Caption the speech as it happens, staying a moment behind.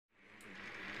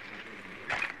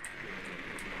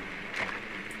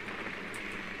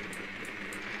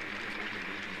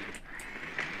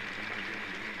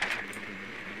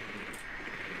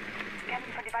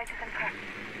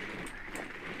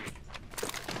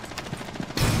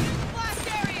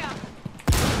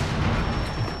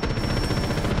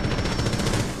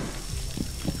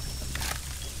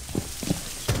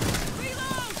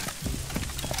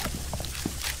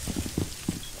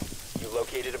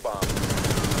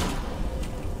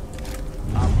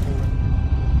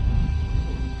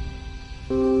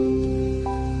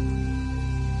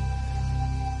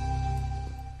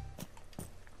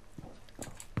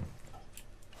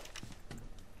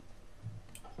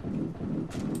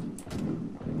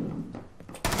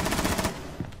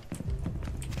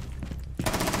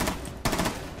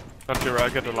Got your, I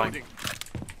got the line.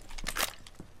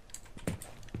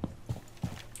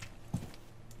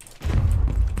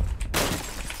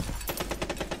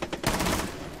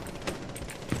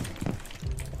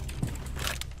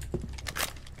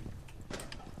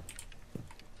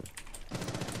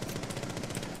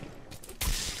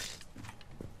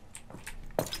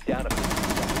 Down to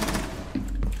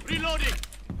Reloading.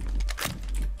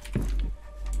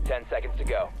 10 seconds to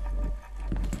go.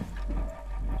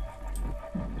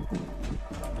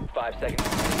 5 seconds.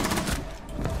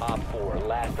 Op 4,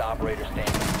 last operator standing.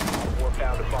 Op 4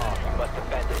 found a bomb. You must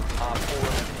defend it. Op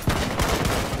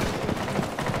 4.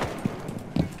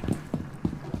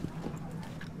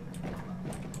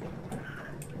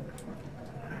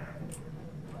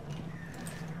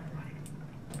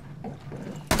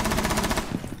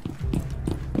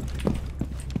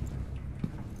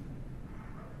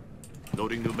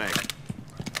 Loading new mag.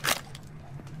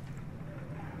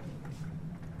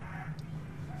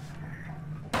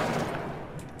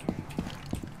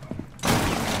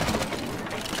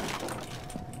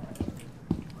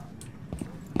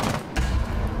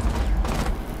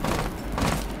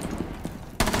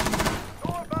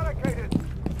 Door barricaded.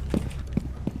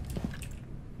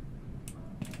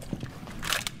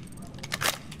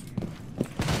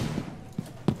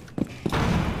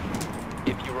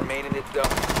 If you remain in this zone,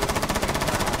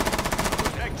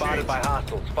 spotted by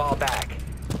hostiles, fall back.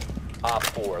 Op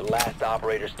 4, last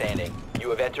operator standing. You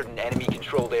have entered an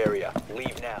enemy-controlled area.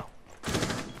 Leave now.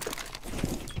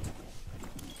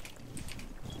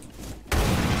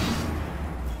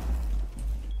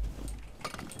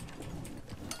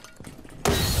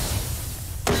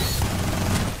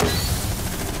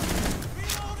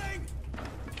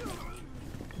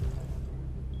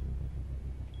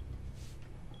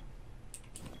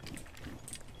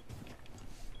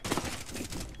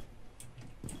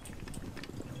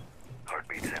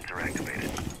 Heartbeat sensor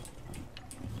activated.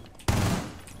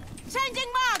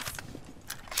 Changing marks!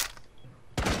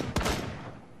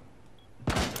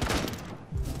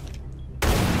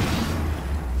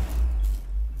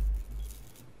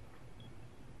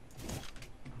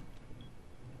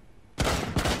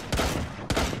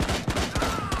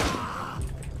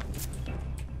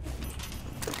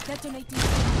 Detonating.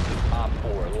 Op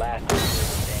 4, last operator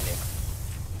standing.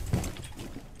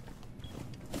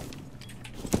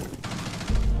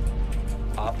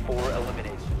 Op 4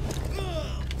 eliminated.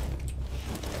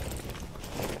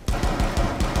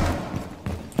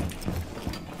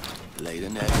 Lay the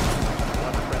net.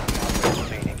 One friendly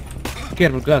remaining.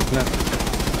 Careful, glass, glass.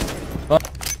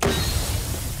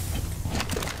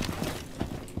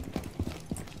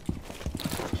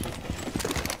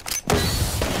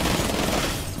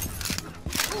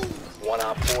 One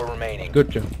Op 4 remaining.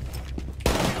 Good job.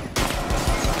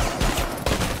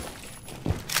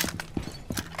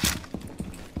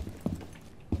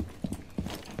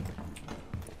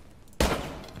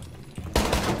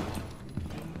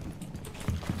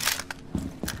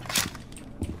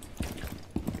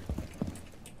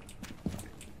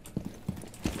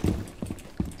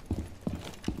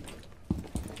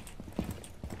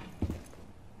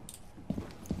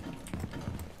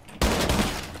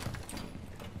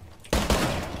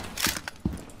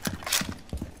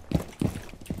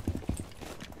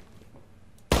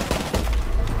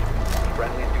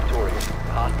 Friendly is victorious.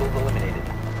 Hostiles eliminated.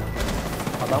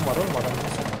 Adam var oğlum, adam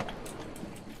nasıl?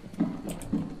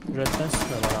 Redden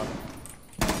sıkıyorlar abi.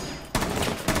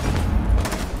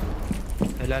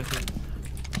 Helal.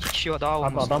 İki kişi daha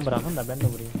olması Abi adam lazım. bırakın da ben de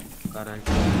vurayım.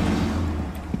 Garanti.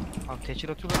 Abi teçhir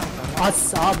atıyorlar mı?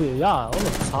 As abi ya oğlum,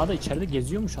 sağda içeride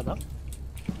geziyormuş adam.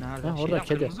 Nerede? Ha, orada Şeyden,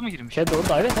 kedi. kırmızı mı girmiş? Kedi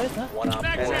orada, evet evet ha. One Op 4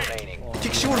 remaining. İki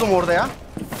kişi vurdum orada ya.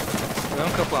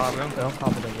 Ön kapı abi ön kapı. Ön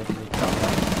kapıda geziyor.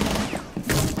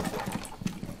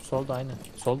 Solda aynı.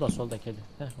 Solda kedi.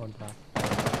 Heh orada abi.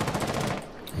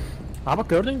 Aa bak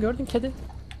gördün kedi.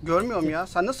 Görmüyorum ya.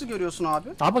 Sen nasıl görüyorsun abi?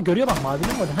 Aa bak görüyor, bak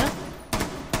mavinin orada ha.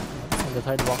 Sen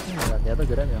detaylı baktın mı herhalde ya da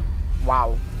göremiyor.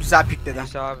 Wow. Güzel pikledi.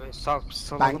 Neyse abi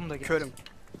salalım da Ben gel. körüm.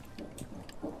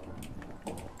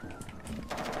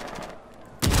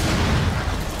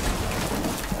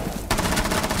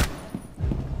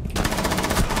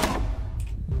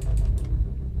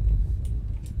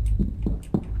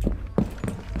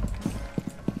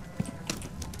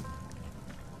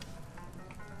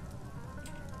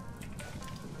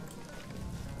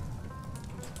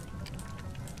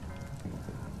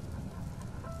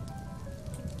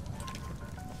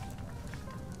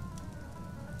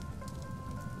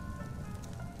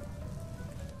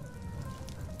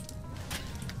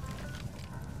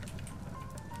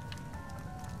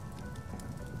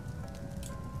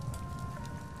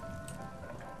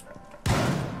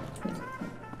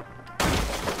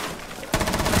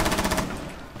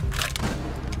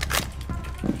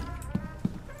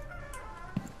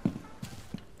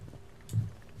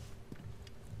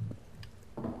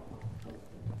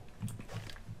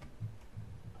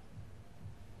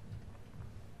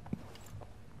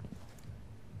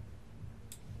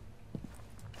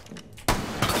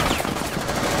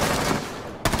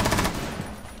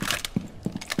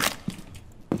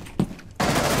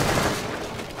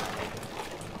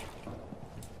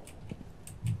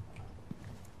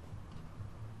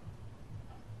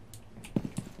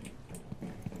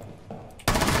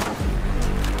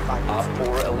 Op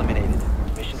 4 eliminated.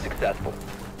 Mission successful.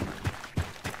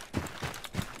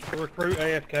 Recruit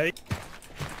AFK.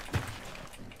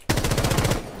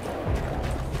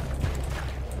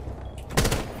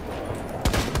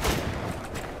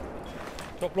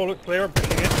 Top floor looks clear, I'm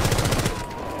pushing it.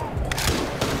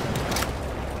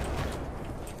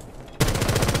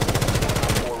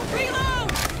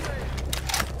 Reload!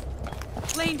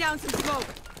 Laying down some smoke.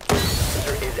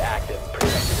 User is active.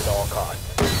 Protected at all costs.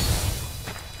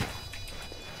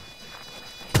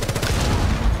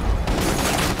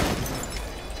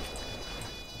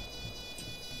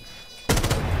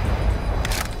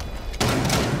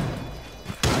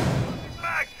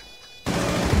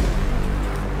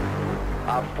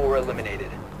 Op 4 eliminated.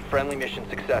 Friendly mission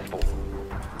successful.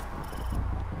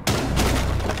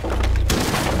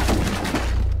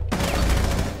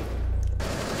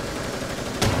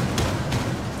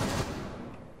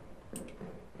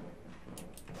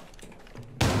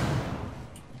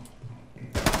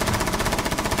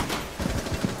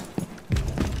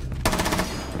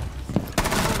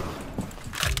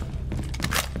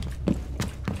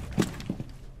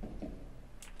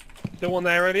 Still one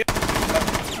there earlier.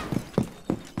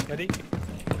 Kedi.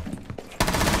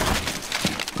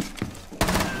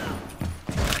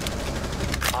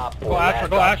 Op 4 I last got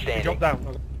stop Ash, he standing. dropped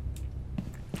down.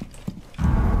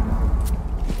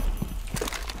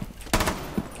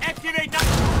 Activate now!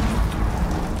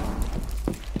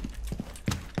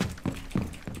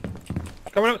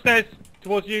 Coming upstairs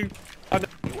towards you.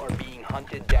 You are being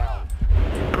hunted down.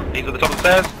 He's at the top of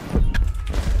the stairs.